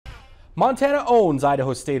Montana owns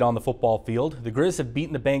Idaho State on the football field. The Grizz have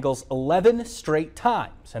beaten the Bengals 11 straight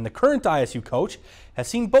times, and the current ISU coach has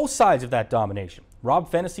seen both sides of that domination.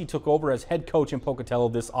 Rob Phenicie took over as head coach in Pocatello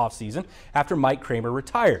this offseason after Mike Kramer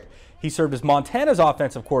retired. He served as Montana's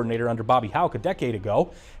offensive coordinator under Bobby Hauck a decade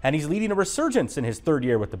ago, and he's leading a resurgence in his third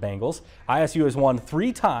year with the Bengals. ISU has won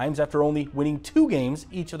 3 times after only winning 2 games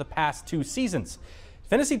each of the past 2 seasons.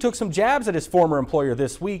 Phenicie took some jabs at his former employer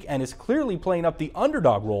this week and is clearly playing up the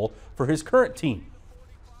underdog role for his current team.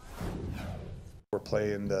 We're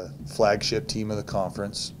playing the flagship team of the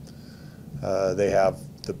conference. They have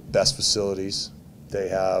the best facilities. They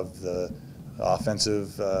have the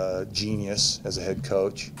offensive genius as a head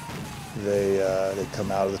coach. They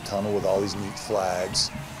come out of the tunnel with all these neat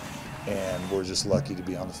flags, and we're just lucky to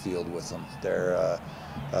be on the field with them. They're,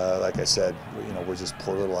 like I said, we're just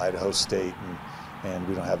poor little Idaho State, and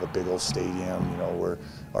we don't have a big old stadium.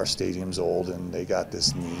 Our stadium's old, and they got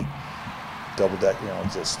this neat double deck.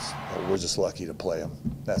 We're just lucky to play them.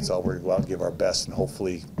 That's all. We're going to go out and give our best, and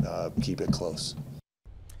hopefully keep it close.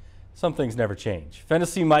 Some things never change.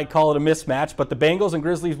 Phenicie might call it a mismatch, but the Bengals and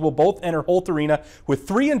Grizzlies will both enter Holt Arena with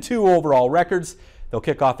 3-2 overall records. They'll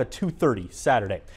kick off at 2:30 Saturday.